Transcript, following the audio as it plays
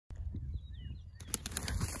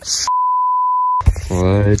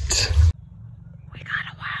What? We got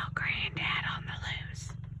a wild granddad on the loose.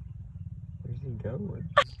 Where's he going?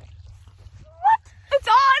 What? It's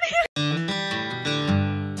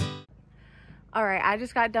on! Alright, I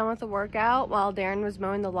just got done with the workout while Darren was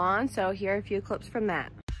mowing the lawn, so here are a few clips from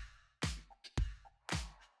that.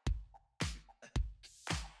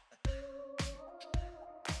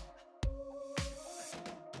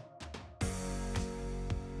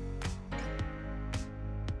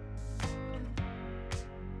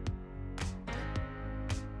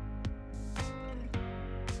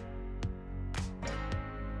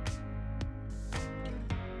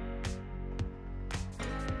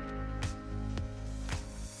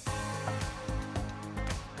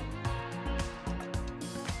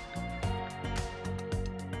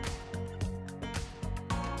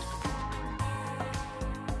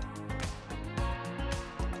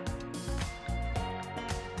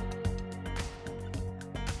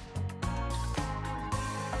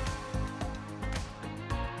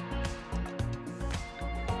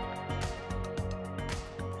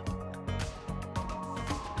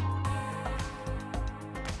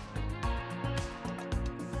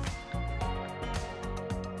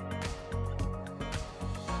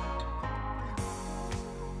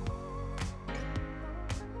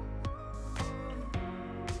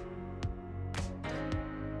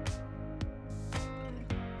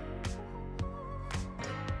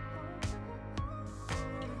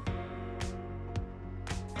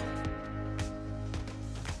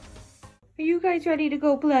 Are you guys ready to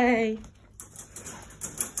go play?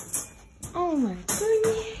 Oh my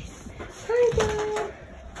goodness. Hi, Dad.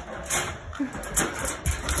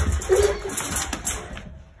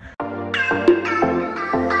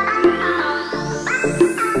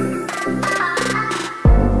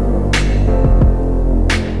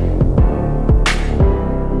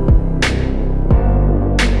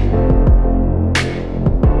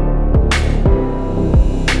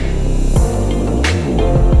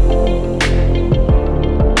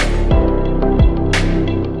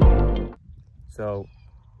 So,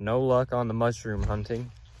 no luck on the mushroom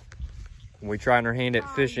hunting. We tried our hand at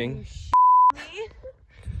fishing.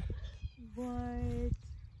 What?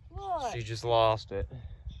 What? She just lost it.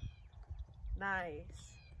 Nice.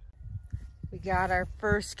 We got our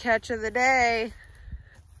first catch of the day.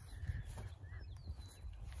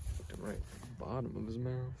 Put him right at the bottom of his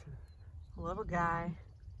mouth. Little guy.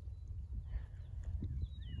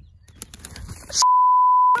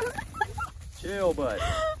 Chill, bud.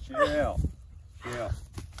 Chill. Chill.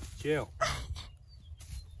 Chill.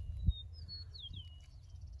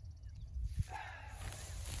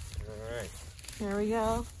 All right. There we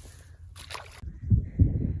go.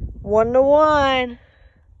 1-1.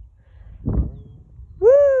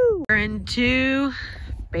 Woo! We're in 2.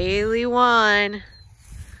 Bailey 1.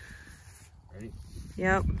 Ready?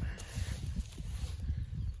 Yep.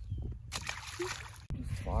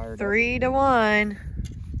 Fired 3-1.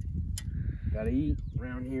 Gotta eat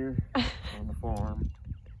around here on the farm.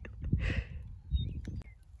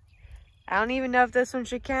 I don't even know if this one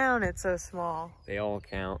should count. It's so small. They all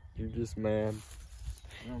count. You're just mad.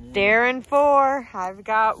 Darren 4. I've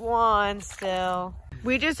got 1 still.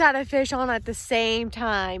 We just had a fish on at the same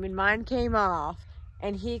time and mine came off.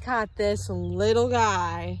 And he caught this little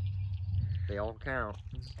guy. They all count.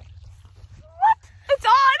 What? It's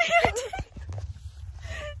on!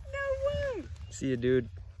 No way! See you, dude.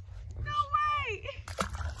 No way!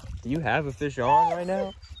 Do you have a fish on right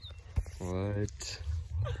now? What?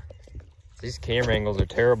 These camera angles are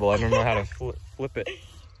terrible. I don't know how to flip it.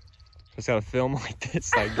 Just gotta film like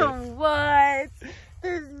this, I guess. What?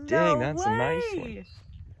 There's no Dang, that's way. a nice one.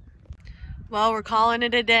 Well, we're calling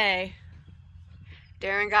it a day.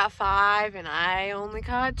 Darren got 5 and I only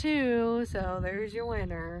caught 2, so there's your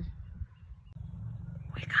winner.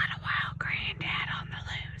 We got a wild granddad on the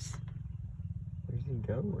loose. Where's he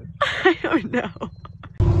going? I don't know.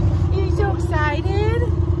 You're so excited?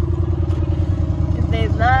 They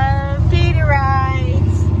love Peter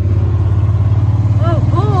rides. Oh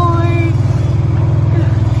boy.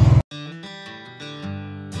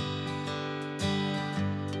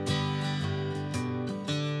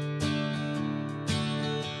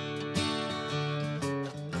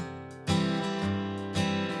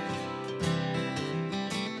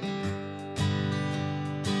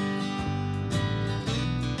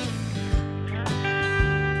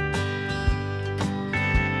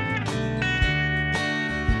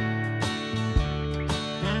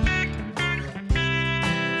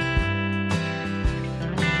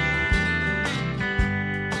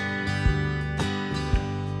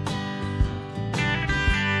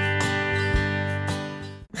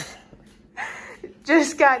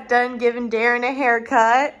 Just got done giving Darren a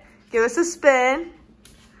haircut. Give us a spin.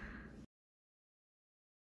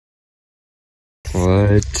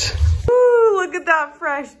 What? Ooh, look at that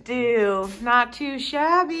fresh dew. Not too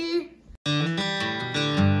shabby.